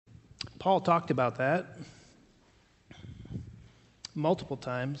Paul talked about that multiple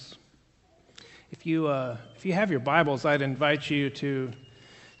times. If you have your Bibles, I'd invite you to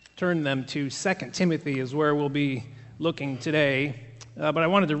turn them to 2 Timothy is where we'll be looking today. But I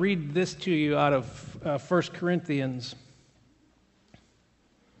wanted to read this to you out of 1 Corinthians.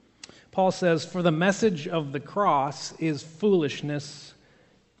 Paul says, "For the message of the cross is foolishness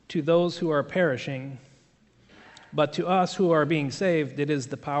to those who are perishing, but to us who are being saved, it is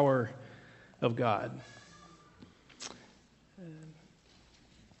the power of God."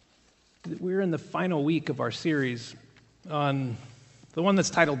 We're in the final week of our series on the one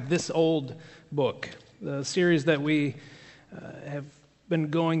that's titled This Old Book, the series that we have been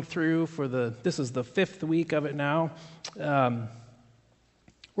going through this is the 5th week of it now.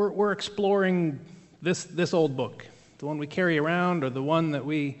 We're exploring this old book, the one we carry around or the one that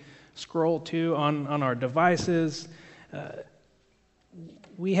we scroll to on our devices.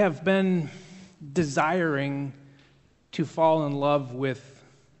 We have been desiring to fall in love with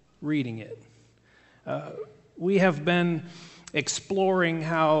reading it. We have been exploring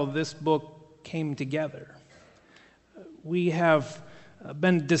how this book came together. We have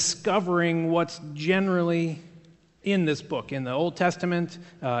been discovering what's generally in this book, in the Old Testament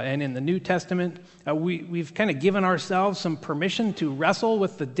and in the New Testament. We've kind of given ourselves some permission to wrestle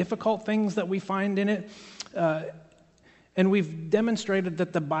with the difficult things that we find in it. And we've demonstrated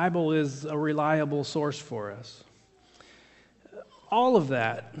that the Bible is a reliable source for us. All of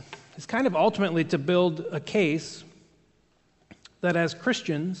that is kind of ultimately to build a case that as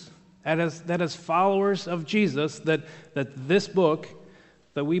Christians, that as followers of Jesus, that this book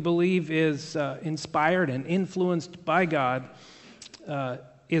that we believe is inspired and influenced by God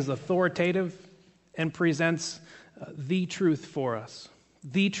is authoritative and presents the truth for us,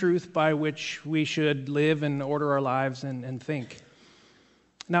 the truth by which we should live and order our lives and think.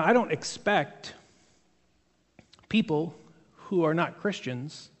 Now, I don't expect people who are not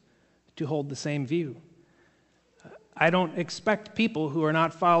Christians to hold the same view. I don't expect people who are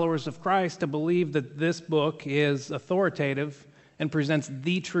not followers of Christ to believe that this book is authoritative and presents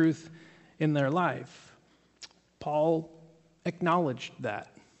the truth in their life. Paul acknowledged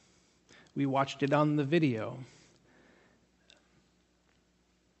that. We watched it on the video.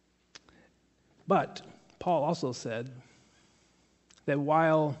 But Paul also said that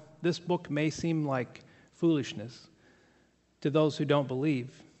while this book may seem like foolishness to those who don't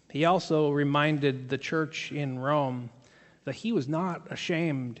believe, he also reminded the church in Rome that he was not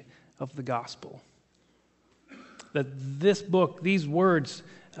ashamed of the gospel. That this book, these words,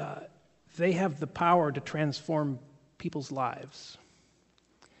 they have the power to transform people's lives.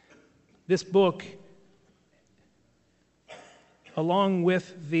 This book, along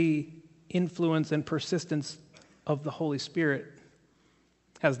with the influence and persistence of the Holy Spirit,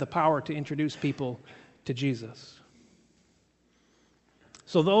 has the power to introduce people to Jesus.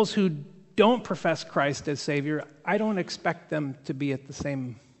 So those who don't profess Christ as Savior, I don't expect them to be at the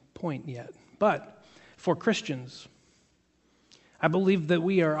same point yet. But for Christians, I believe that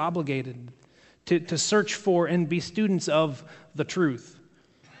we are obligated to search for and be students of the truth,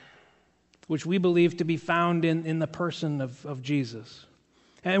 which we believe to be found in the person of Jesus.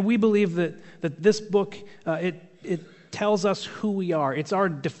 And we believe that this book, it tells us who we are. It's our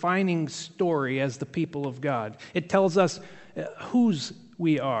defining story as the people of God. It tells us whose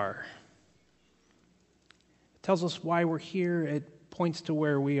we are. It tells us why we're here. It points to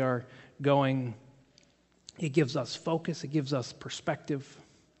where we are going. It gives us focus. It gives us perspective.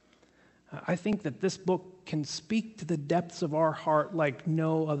 I think that this book can speak to the depths of our heart like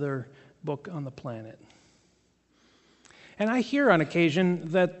no other book on the planet. And I hear on occasion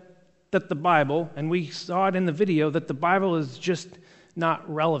that the Bible, and we saw it in the video, that the Bible is just not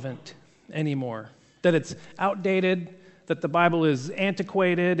relevant anymore, that it's outdated, that the Bible is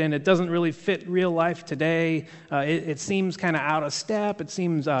antiquated, and it doesn't really fit real life today. It seems kind of out of step. It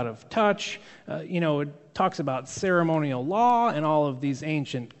seems out of touch. It talks about ceremonial law and all of these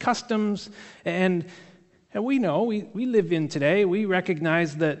ancient customs. And we know, we live in today, we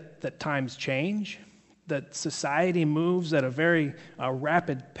recognize that times change, that society moves at a very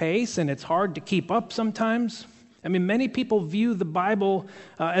rapid pace, and it's hard to keep up sometimes. I mean, many people view the Bible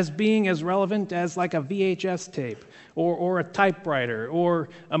as being as relevant as like a VHS tape or a typewriter or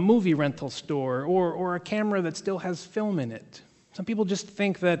a movie rental store or a camera that still has film in it. Some people just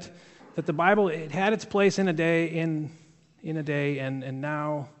think that the Bible, it had its place in a day, and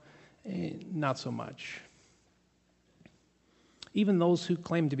now not so much. Even those who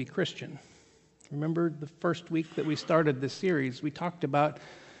claim to be Christian. Remember the first week that we started this series, we talked about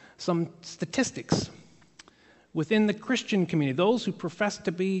some statistics within the Christian community, those who profess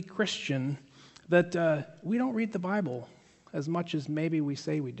to be Christian, that we don't read the Bible as much as maybe we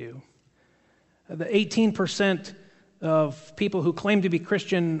say we do. The 18% of people who claim to be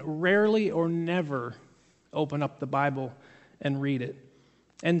Christian rarely or never open up the Bible and read it.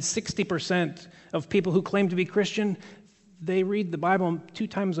 And 60% of people who claim to be Christian, they read the Bible 2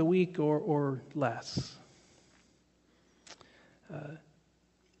 times a week or less.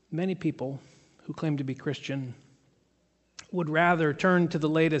 Many people who claim to be Christian would rather turn to the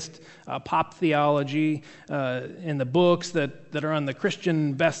latest pop theology in the books that are on the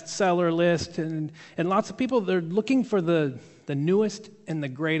Christian bestseller list. And lots of people, they're looking for the newest and the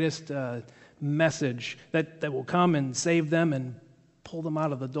greatest message that will come and save them and pull them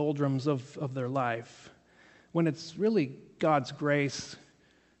out of the doldrums of their life. When it's really God's grace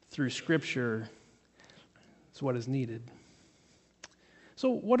through Scripture is what is needed.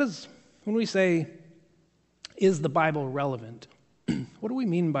 So when we say, is the Bible relevant? What do we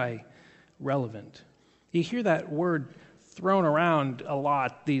mean by relevant? You hear that word thrown around a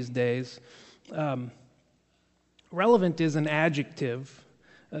lot these days. Relevant is an adjective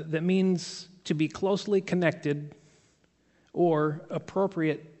that means to be closely connected or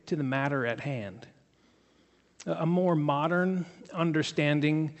appropriate to the matter at hand. A more modern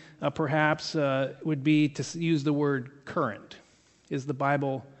understanding, perhaps, would be to use the word current. Is the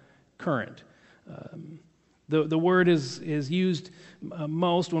Bible current? The word is used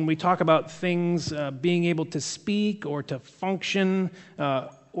most when we talk about things being able to speak or to function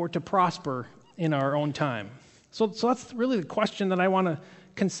or to prosper in our own time. So that's really the question that I want to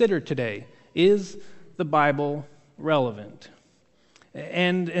consider today. Is the Bible relevant?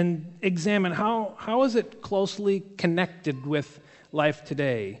 And examine how is it closely connected with life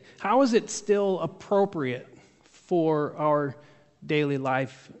today? How is it still appropriate for our daily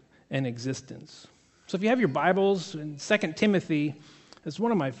life and existence? So if you have your Bibles, in 2 Timothy, it's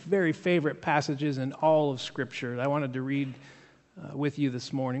one of my very favorite passages in all of Scripture that I wanted to read with you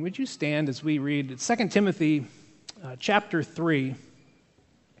this morning. Would you stand as we read 2 Timothy chapter 3.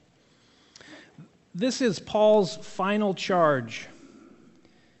 This is Paul's final charge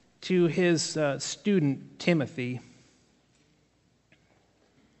to his student Timothy.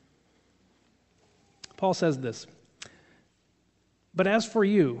 Paul says this, "But as for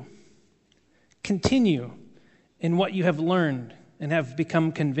you, continue in what you have learned and have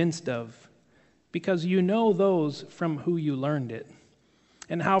become convinced of, because you know those from who you learned it,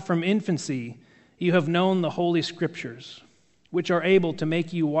 and how from infancy you have known the Holy Scriptures, which are able to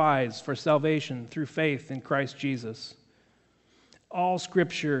make you wise for salvation through faith in Christ Jesus. All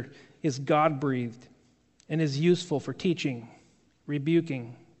Scripture is God-breathed and is useful for teaching,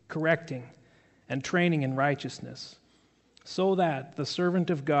 rebuking, correcting, and training in righteousness, so that the servant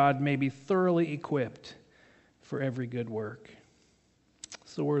of God may be thoroughly equipped for every good work."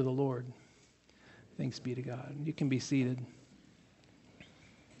 It's the word of the Lord. Thanks be to God. You can be seated.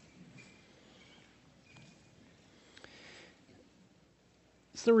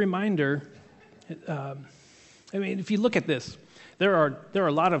 It's a reminder. If you look at this, there are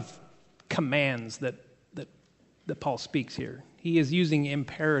a lot of commands that Paul speaks here. He is using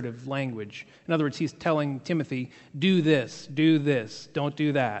imperative language. In other words, he's telling Timothy, do this, don't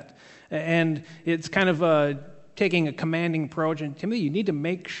do that. And it's kind of taking a commanding approach. And Timothy, you need to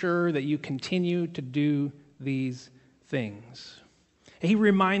make sure that you continue to do these things. He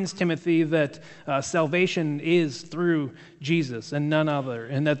reminds Timothy that salvation is through Jesus and none other,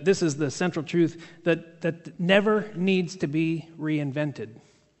 and that this is the central truth that never needs to be reinvented,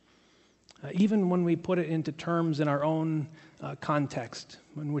 even when we put it into terms in our own context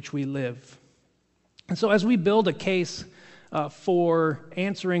in which we live. And so as we build a case for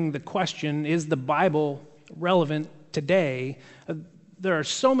answering the question, is the Bible relevant today, there are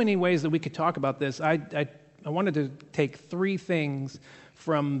so many ways that we could talk about this. I wanted to take 3 things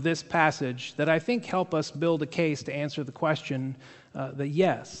from this passage that I think help us build a case to answer the question that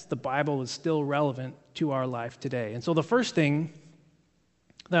yes, the Bible is still relevant to our life today. And so the first thing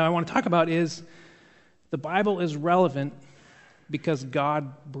that I want to talk about is the Bible is relevant because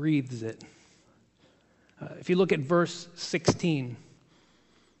God breathes it. If you look at verse 16,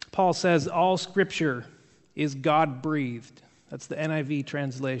 Paul says, all Scripture is God-breathed. That's the NIV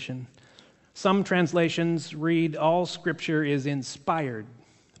translation. Some translations read, all Scripture is inspired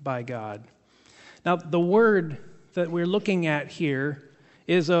by God. Now, the word that we're looking at here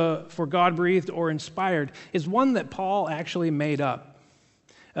is for God-breathed or inspired, is one that Paul actually made up.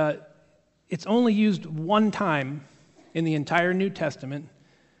 It's only used one time in the entire New Testament,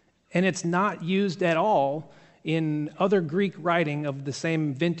 and it's not used at all in other Greek writing of the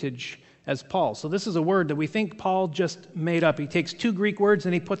same vintage as Paul. So this is a word that we think Paul just made up. He takes two Greek words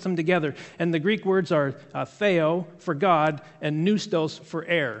and he puts them together. And the Greek words are theo for God and pneustos for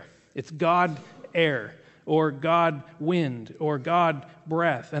air. It's God air, or God wind, or God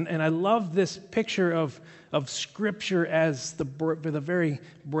breath. And I love this picture of Scripture as the very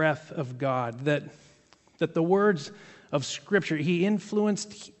breath of God, that the words of Scripture, he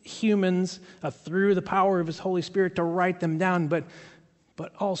influenced humans through the power of his Holy Spirit to write them down, but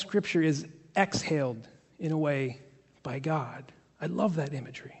all Scripture is exhaled in a way by God. I love that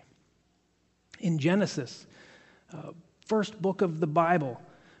imagery. In Genesis, first book of the Bible,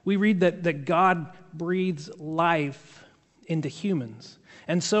 we read that God breathes life into humans.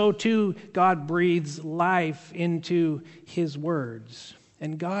 And so too, God breathes life into his words.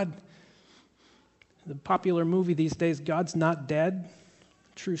 And God, the popular movie these days, God's Not Dead,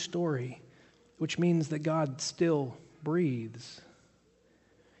 true story, which means that God still breathes.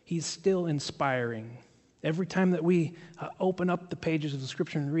 He's still inspiring. Every time that we open up the pages of the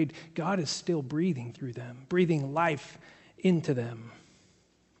Scripture and read, God is still breathing through them, breathing life into them.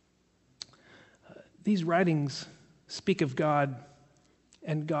 These writings speak of God,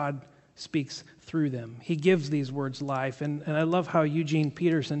 and God speaks through them. He gives these words life. And I love how Eugene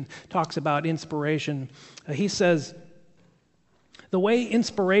Peterson talks about inspiration. He says, the way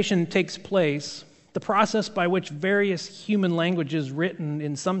inspiration takes place, the process by which various human languages written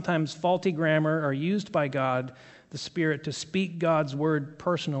in sometimes faulty grammar are used by God, the Spirit, to speak God's word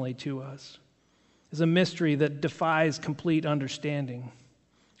personally to us, is a mystery that defies complete understanding.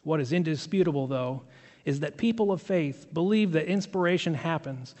 What is indisputable, though, is that people of faith believe that inspiration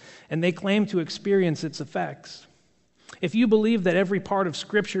happens, and they claim to experience its effects. If you believe that every part of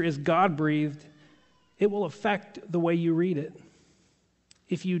Scripture is God-breathed, it will affect the way you read it.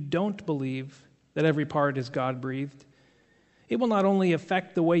 If you don't believe that every part is God-breathed, it will not only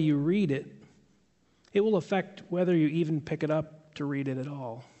affect the way you read it, it will affect whether you even pick it up to read it at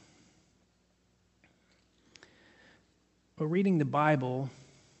all. But reading the Bible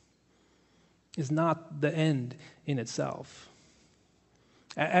is not the end in itself.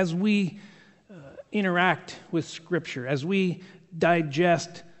 As we interact with Scripture, as we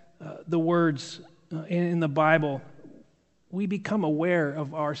digest the words in the Bible, we become aware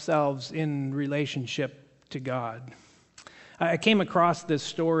of ourselves in relationship to God. I came across this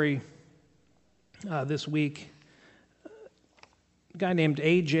story this week. A guy named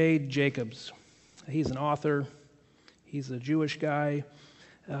A.J. Jacobs. He's an author. He's a Jewish guy.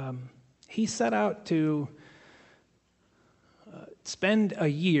 He set out to spend a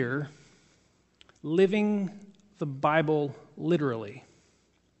year living the Bible literally.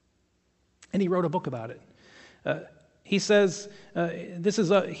 And he wrote a book about it. He says,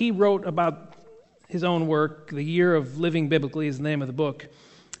 he wrote about his own work, The Year of Living Biblically is the name of the book.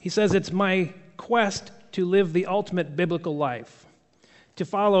 He says, it's my quest to live the ultimate biblical life, to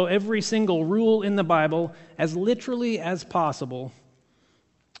follow every single rule in the Bible as literally as possible.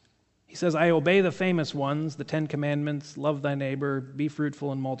 He says, I obey the famous ones, the 10 Commandments, love thy neighbor, be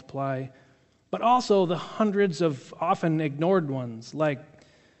fruitful and multiply, but also the hundreds of often ignored ones, like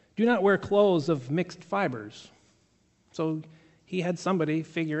do not wear clothes of mixed fibers. So he had somebody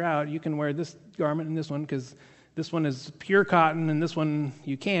figure out, you can wear this garment and this one because this one is pure cotton and this one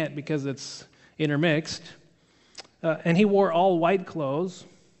you can't because it's intermixed. And he wore all white clothes.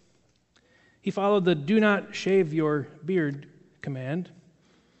 He followed the do not shave your beard command.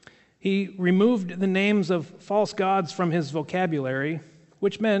 He removed the names of false gods from his vocabulary,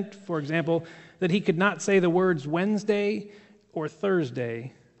 which meant, for example, that he could not say the words Wednesday or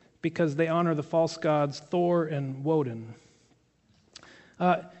Thursday because they honor the false gods Thor and Woden.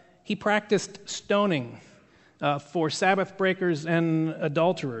 He practiced stoning for Sabbath breakers and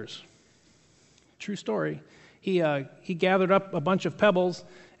adulterers. True story. He gathered up a bunch of pebbles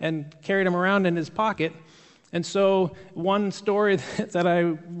and carried them around in his pocket. And so one story that I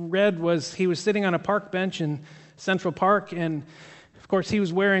read was he was sitting on a park bench in Central Park, and of course he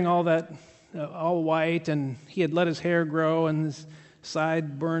was wearing all that, all white, and he had let his hair grow, and his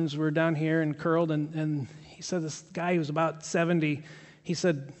sideburns were down here and curled, and he said this guy who was about 70, he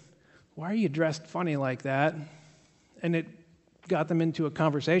said, why are you dressed funny like that? And it got them into a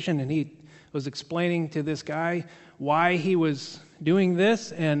conversation, and he was explaining to this guy why he was doing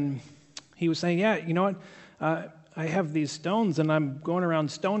this, and he was saying, yeah, you know what? I have these stones, and I'm going around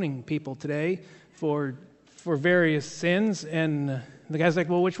stoning people today for various sins. And the guy's like,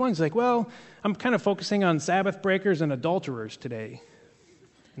 well, which ones? He's like, well, I'm kind of focusing on Sabbath breakers and adulterers today.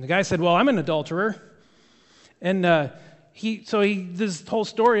 And the guy said, well, I'm an adulterer. And this whole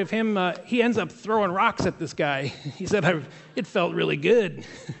story of him, he ends up throwing rocks at this guy. He said, it felt really good.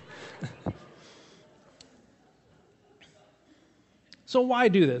 So why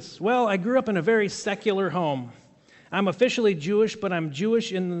do this? Well, I grew up in a very secular home. I'm officially Jewish, but I'm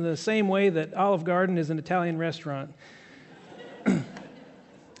Jewish in the same way that Olive Garden is an Italian restaurant.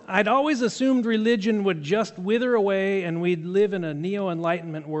 I'd always assumed religion would just wither away and we'd live in a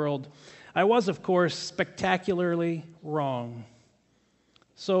neo-enlightenment world. I was, of course, spectacularly wrong.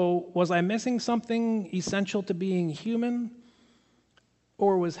 So was I missing something essential to being human,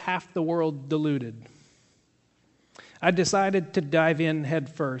 or was half the world deluded? I decided to dive in head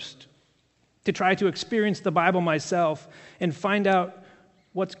first, to try to experience the Bible myself and find out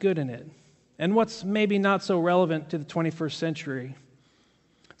what's good in it and what's maybe not so relevant to the 21st century.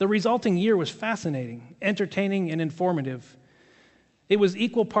 The resulting year was fascinating, entertaining, and informative. It was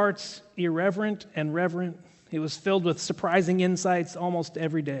equal parts irreverent and reverent. It was filled with surprising insights almost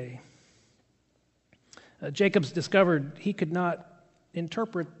every day. Jacobs discovered he could not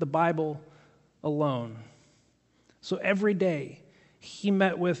interpret the Bible alone. So every day, he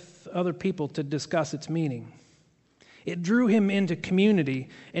met with other people to discuss its meaning. It drew him into community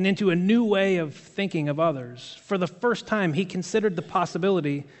and into a new way of thinking of others. For the first time, he considered the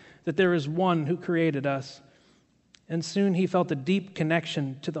possibility that there is one who created us, and soon he felt a deep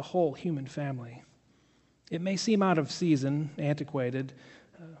connection to the whole human family. It may seem out of season, antiquated,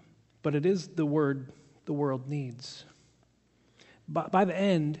 but it is the word the world needs. By the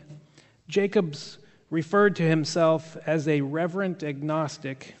end, Jacobs referred to himself as a reverent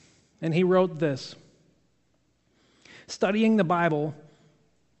agnostic, and he wrote this: "Studying the Bible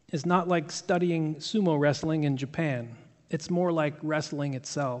is not like studying sumo wrestling in Japan. It's more like wrestling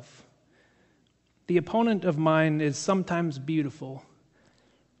itself. The opponent of mine is sometimes beautiful,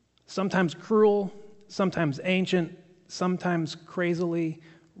 sometimes cruel, sometimes ancient, sometimes crazily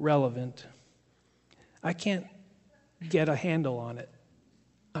relevant. I can't get a handle on it.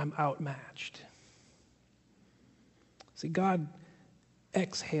 I'm outmatched." See, God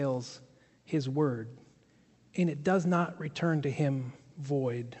exhales His word, and it does not return to Him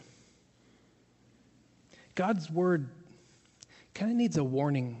void. God's word kind of needs a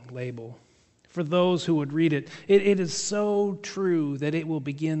warning label for those who would read it. It is so true that it will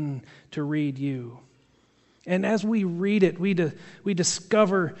begin to read you. And as we read it, we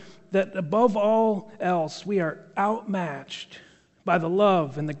discover that above all else, we are outmatched by the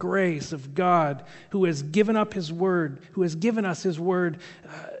love and the grace of God, who has given up His word, who has given us His word.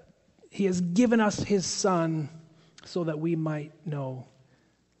 He has given us His Son so that we might know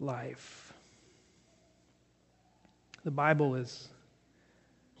life. The Bible is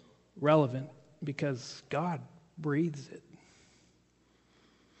relevant because God breathes it.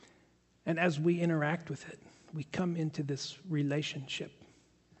 And as we interact with it, we come into this relationship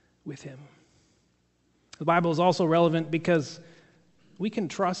with Him. The Bible is also relevant because we can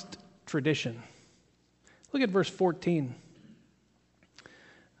trust tradition. Look at verse 14.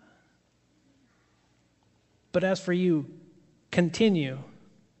 "But as for you, continue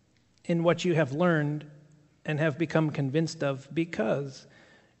in what you have learned and have become convinced of, because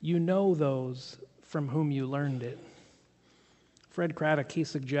you know those from whom you learned it." Fred Craddock, he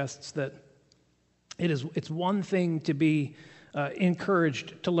suggests that it's one thing to be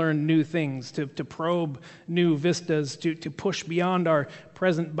encouraged to learn new things, to probe new vistas, to push beyond our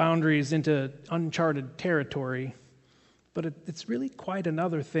present boundaries into uncharted territory. But it's really quite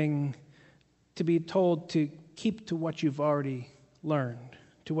another thing to be told to keep to what you've already learned,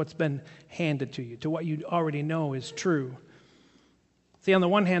 to what's been handed to you, to what you already know is true. See, on the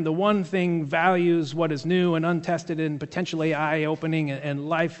one hand, the one thing values what is new and untested and potentially eye-opening and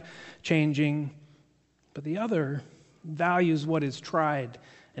life-changing, but the other values what is tried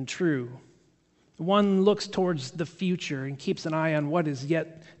and true. One looks towards the future and keeps an eye on what is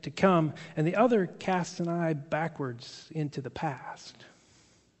yet to come, and the other casts an eye backwards into the past.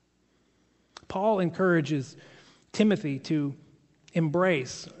 Paul encourages Timothy to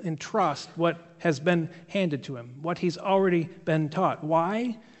embrace and trust what has been handed to him, what he's already been taught.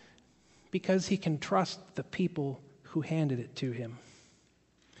 Why? Because he can trust the people who handed it to him.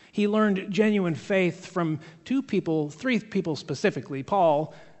 He learned genuine faith from three people specifically.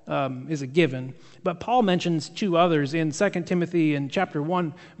 Paul is a given, but Paul mentions two others in 2 Timothy in chapter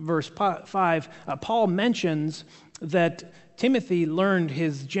 1, verse 5. Paul mentions that Timothy learned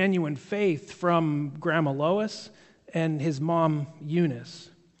his genuine faith from Grandma Lois and his mom Eunice.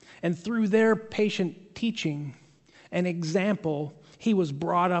 And through their patient teaching and example, he was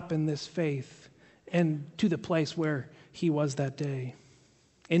brought up in this faith and to the place where he was that day.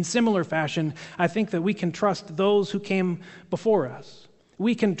 In similar fashion, I think that we can trust those who came before us.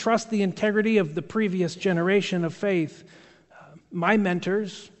 We can trust the integrity of the previous generation of faith. My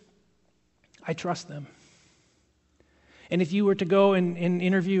mentors, I trust them. And if you were to go and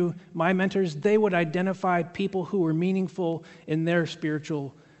interview my mentors, they would identify people who were meaningful in their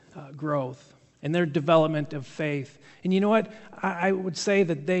spiritual growth and their development of faith. And you know what? I would say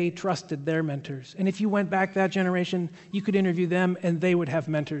that they trusted their mentors. And if you went back that generation, you could interview them and they would have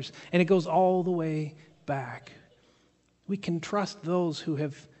mentors. And it goes all the way back. We can trust those who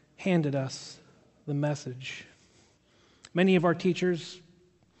have handed us the message. Many of our teachers,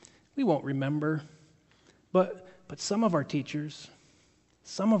 we won't remember, but some of our teachers,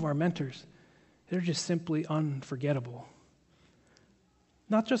 some of our mentors, they're just simply unforgettable.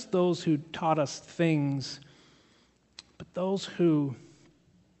 Not just those who taught us things, but those who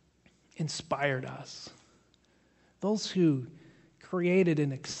inspired us. Those who created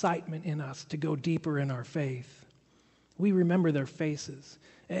an excitement in us to go deeper in our faith. We remember their faces,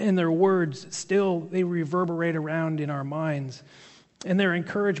 and their words still, they reverberate around in our minds, and their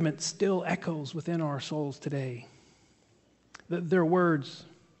encouragement still echoes within our souls today. Their words,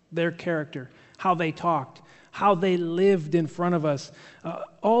 their character, how they talked, how they lived in front of us,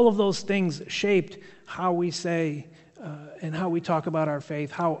 all of those things shaped how we say and how we talk about our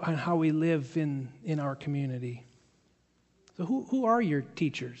faith, how we live in our community. So who are your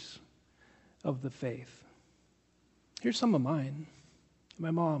teachers of the faith? Here's some of mine. My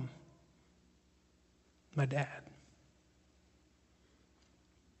mom, my dad,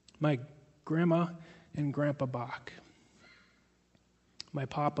 my grandma and grandpa Bach, my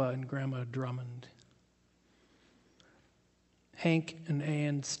papa and grandma Drummond, Hank and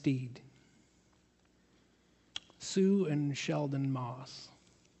Ann Steed, Sue and Sheldon Moss,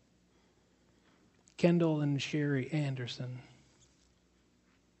 Kendall and Sherry Anderson,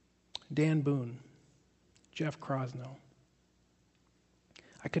 Dan Boone, Jeff Crosno.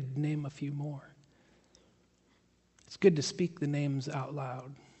 I could name a few more. It's good to speak the names out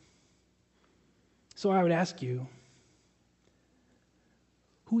loud. So I would ask you,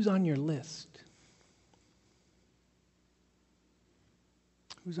 who's on your list?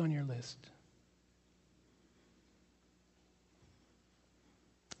 Who's on your list?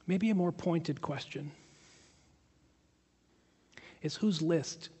 Maybe a more pointed question is, whose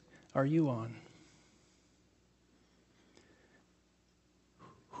list are you on?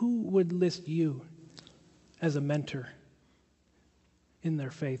 Who would list you as a mentor in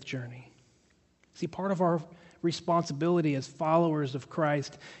their faith journey? See, part of our responsibility as followers of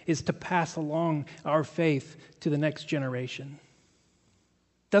Christ is to pass along our faith to the next generation.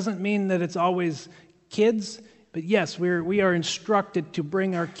 Doesn't mean that it's always kids, but yes, we are instructed to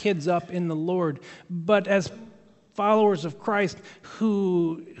bring our kids up in the Lord. But as followers of Christ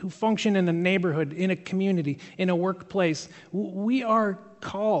who function in a neighborhood, in a community, in a workplace, we are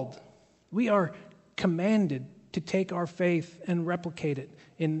called, we are commanded to take our faith and replicate it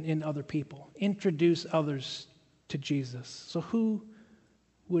in other people, introduce others to Jesus. So who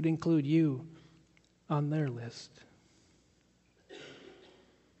would include you on their list?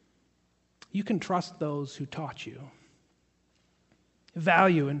 You can trust those who taught you.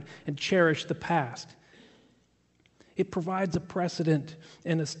 Value and cherish the past. It provides a precedent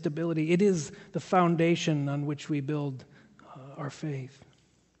and a stability. It is the foundation on which we build our faith.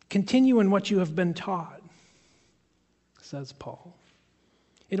 Continue in what you have been taught, says Paul.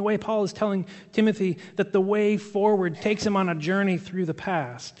 In a way, Paul is telling Timothy that the way forward takes him on a journey through the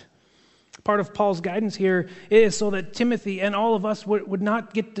past. Part of Paul's guidance here is so that Timothy and all of us would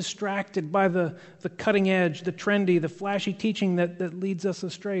not get distracted by the cutting edge, the trendy, the flashy teaching that leads us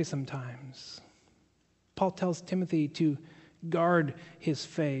astray sometimes. Paul tells Timothy to guard his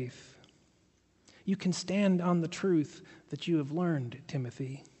faith. You can stand on the truth that you have learned,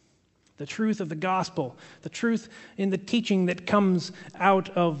 Timothy. The truth of the gospel, the truth in the teaching that comes out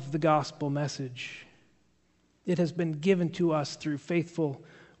of the gospel message. It has been given to us through faithful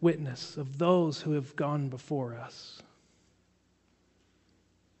witness of those who have gone before us.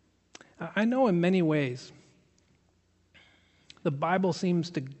 I know in many ways the Bible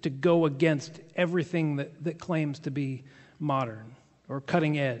seems to go against everything that claims to be modern or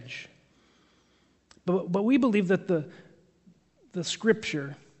cutting edge. But we believe that the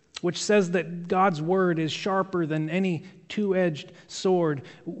Scripture, which says that God's word is sharper than any two-edged sword,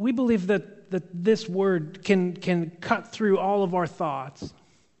 we believe that this word can cut through all of our thoughts.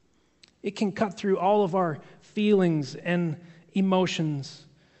 It can cut through all of our feelings and emotions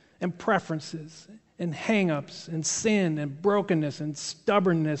and preferences and hang-ups and sin and brokenness and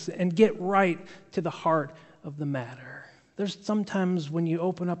stubbornness and get right to the heart of the matter. There's sometimes when you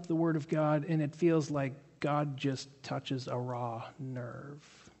open up the Word of God and it feels like God just touches a raw nerve.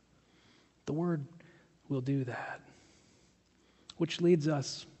 The Word will do that. Which leads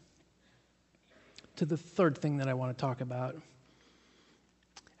us to the third thing that I want to talk about.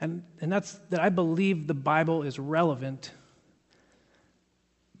 And that's that I believe the Bible is relevant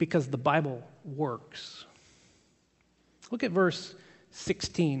because the Bible works. Look at verse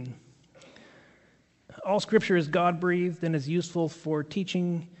 16. All Scripture is God-breathed and is useful for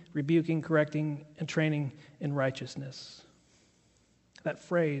teaching, rebuking, correcting, and training in righteousness. That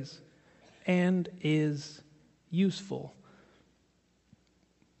phrase, and is useful,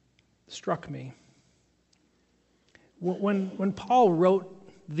 struck me. When Paul wrote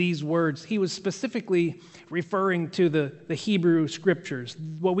these words, he was specifically referring to the Hebrew Scriptures,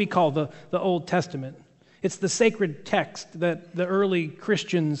 what we call the Old Testament. It's the sacred text that the early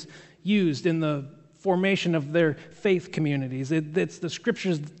Christians used in the formation of their faith communities. It's the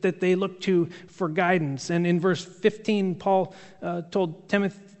Scriptures that they looked to for guidance. And in verse 15, Paul told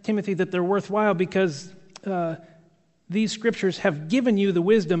Timothy that they're worthwhile because these Scriptures have given you the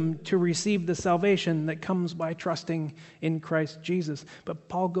wisdom to receive the salvation that comes by trusting in Christ Jesus. But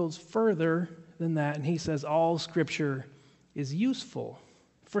Paul goes further than that, and he says all Scripture is useful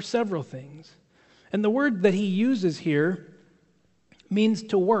for several things. And the word that he uses here means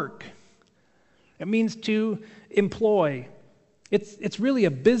to work. It means to employ. It's really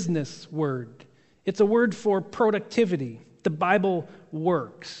a business word. It's a word for productivity. The Bible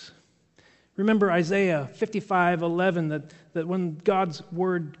works. Remember Isaiah 55:11, that when God's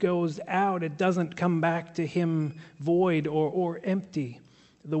word goes out, it doesn't come back to him void or empty.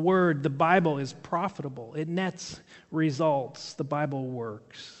 The word, the Bible, is profitable. It nets results. The Bible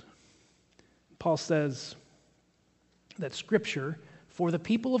works. Paul says that Scripture for the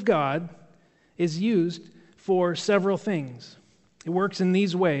people of God is used for several things. It works in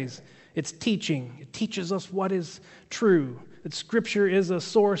these ways. It's teaching. It teaches us what is true. That Scripture is a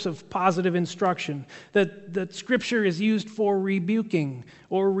source of positive instruction. That Scripture is used for rebuking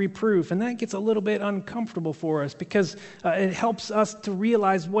or reproof. And that gets a little bit uncomfortable for us because it helps us to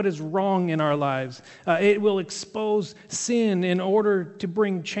realize what is wrong in our lives. It will expose sin in order to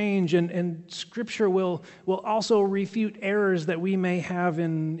bring change. And Scripture will also refute errors that we may have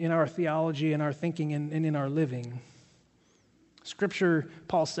in our theology, in our thinking, and in our living. Scripture,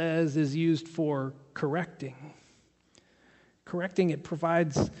 Paul says, is used for correcting. Correcting, it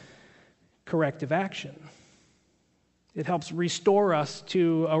provides corrective action. It helps restore us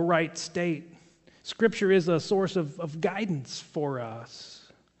to a right state. Scripture is a source of guidance for us.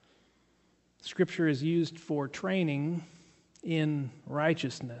 Scripture is used for training in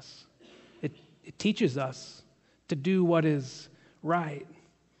righteousness. It teaches us to do what is right.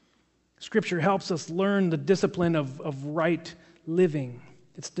 Scripture helps us learn the discipline of right living.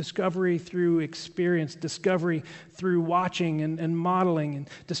 It's discovery through experience, discovery through watching and modeling, and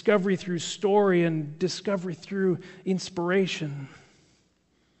discovery through story, and discovery through inspiration.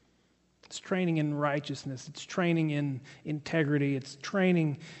 It's training in righteousness. It's training in integrity. It's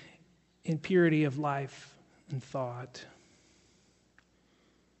training in purity of life and thought.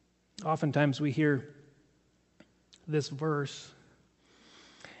 Oftentimes we hear this verse,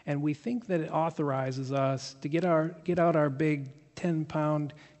 and we think that it authorizes us to get out our big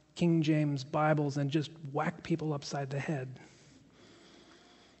 10-pound King James Bibles and just whack people upside the head.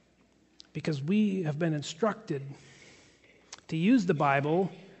 Because we have been instructed to use the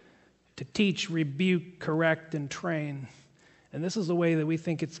Bible to teach, rebuke, correct, and train. And this is the way that we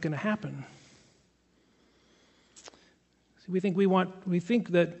think it's going to happen. We think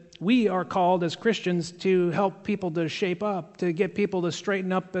that we are called as Christians to help people to shape up, to get people to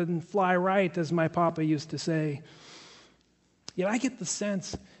straighten up and fly right, as my papa used to say. Yet I get the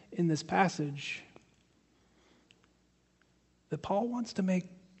sense in this passage that Paul wants to make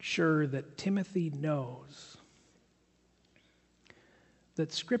sure that Timothy knows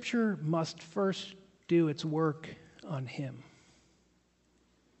that Scripture must first do its work on him.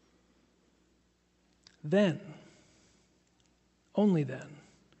 Then, only then,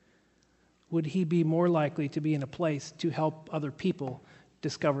 would he be more likely to be in a place to help other people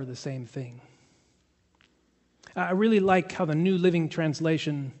discover the same thing. I really like how the New Living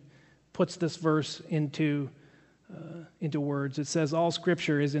Translation puts this verse into words. It says, all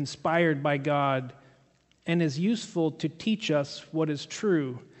Scripture is inspired by God and is useful to teach us what is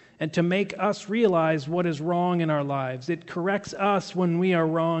true and to make us realize what is wrong in our lives. It corrects us when we are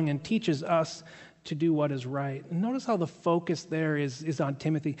wrong and teaches us to do what is right. And notice how the focus there is on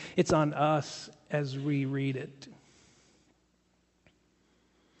Timothy. It's on us as we read it.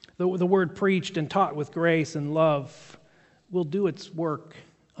 The word preached and taught with grace and love will do its work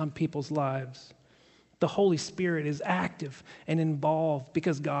on people's lives. The Holy Spirit is active and involved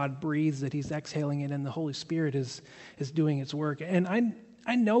because God breathes it. He's exhaling it, and the Holy Spirit is doing its work. And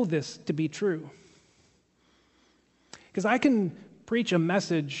I know this to be true. Because I can preach a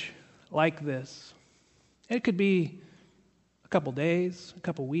message like this. It could be a couple days, a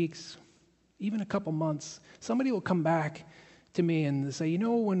couple weeks, even a couple months. Somebody will come back to me and say,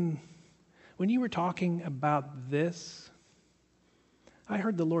 when you were talking about this, I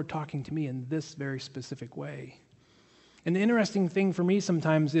heard the Lord talking to me in this very specific way. And the interesting thing for me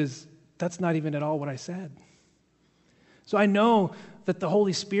sometimes is that's not even at all what I said. So I know that the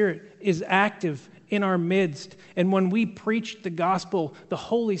Holy Spirit is active in our midst. And when we preach the gospel, the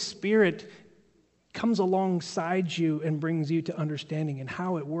Holy Spirit comes alongside you and brings you to understanding and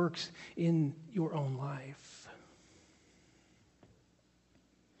how it works in your own life.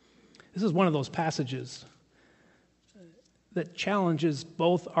 This is one of those passages that challenges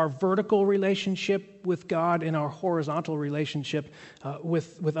both our vertical relationship with God and our horizontal relationship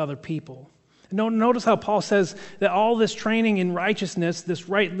with other people. Notice how Paul says that all this training in righteousness, this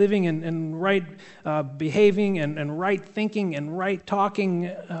right living and right behaving and right thinking and right talking,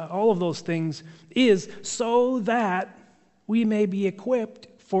 all of those things is so that we may be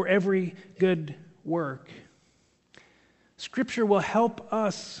equipped for every good work. Scripture will help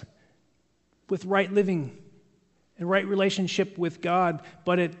us with right living and right relationship with God,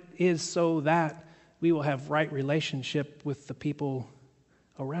 but it is so that we will have right relationship with the people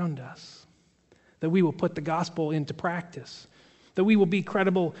around us, that we will put the gospel into practice, that we will be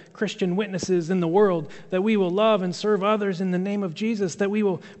credible Christian witnesses in the world, that we will love and serve others in the name of Jesus, that we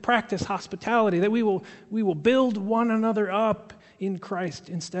will practice hospitality, that we will build one another up in Christ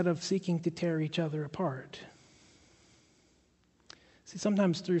instead of seeking to tear each other apart. See,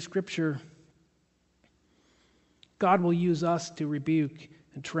 sometimes through Scripture, God will use us to rebuke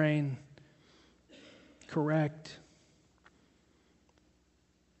and train, correct.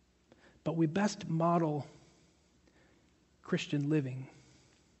 But we best model Christian living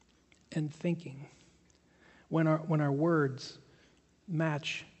and thinking when our words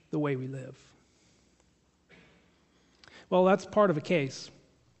match the way we live. Well, that's part of a case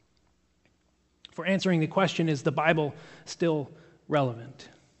for answering the question, is the Bible still relevant?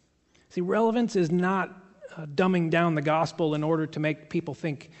 See, relevance is not dumbing down the gospel in order to make people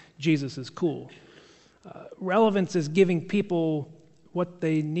think Jesus is cool. Relevance is giving people what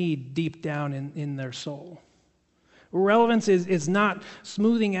they need deep down in their soul. Relevance is not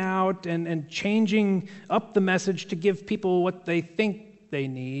smoothing out and changing up the message to give people what they think they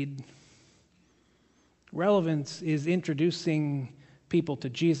need. Relevance is introducing people to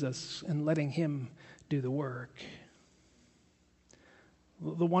Jesus and letting Him do the work.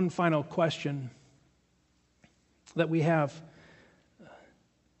 The one final question that we have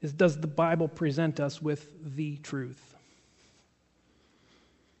is, does the Bible present us with the truth?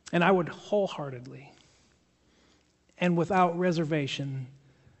 And I would wholeheartedly and without reservation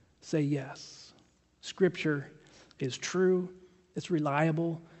say yes. Scripture is true, it's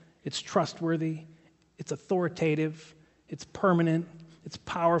reliable, it's trustworthy, it's authoritative, it's permanent, it's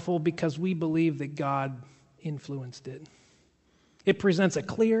powerful because we believe that God influenced it. It presents a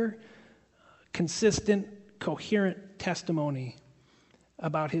clear, consistent, coherent testimony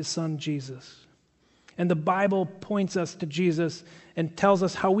about His Son Jesus. And the Bible points us to Jesus and tells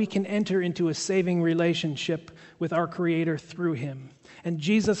us how we can enter into a saving relationship with our Creator through Him. And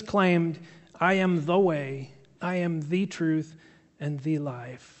Jesus claimed, I am the way, I am the truth, and the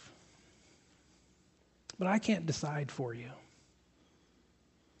life. But I can't decide for you.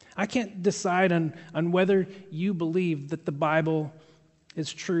 I can't decide on whether you believe that the Bible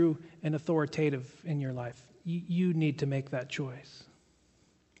is true and authoritative in your life. You need to make that choice.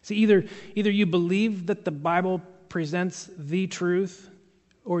 See, either you believe that the Bible presents the truth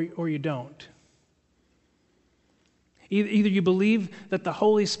or you don't. Either you believe that the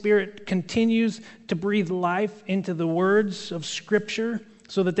Holy Spirit continues to breathe life into the words of Scripture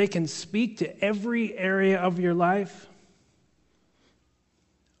so that they can speak to every area of your life,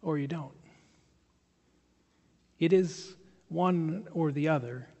 or you don't. It is one or the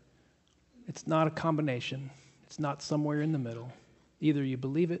other. It's not a combination. It's not somewhere in the middle. Either you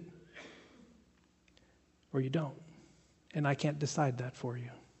believe it or you don't. And I can't decide that for you.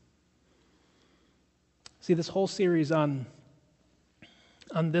 See, this whole series on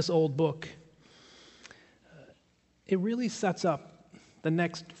this old book, it really sets up the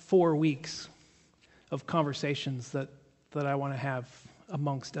next 4 weeks of conversations that I want to have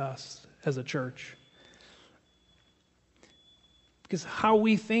amongst us as a church. Because how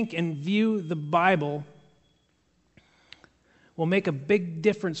we think and view the Bible will make a big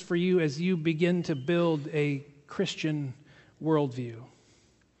difference for you as you begin to build a Christian worldview.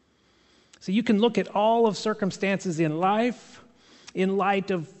 So you can look at all of circumstances in life in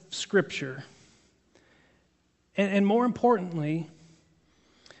light of Scripture. And more importantly,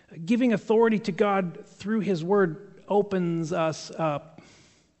 giving authority to God through His Word opens us up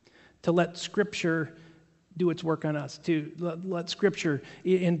to let Scripture do its work on us, to let Scripture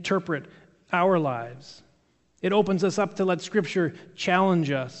interpret our lives. It opens us up to let Scripture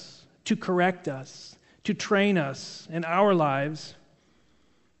challenge us, to correct us, to train us in our lives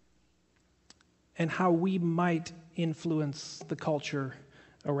and how we might influence the culture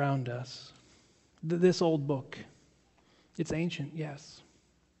around us. This old book, it's ancient, yes,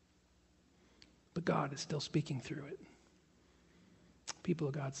 but God is still speaking through it. People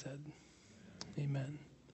of God said, amen.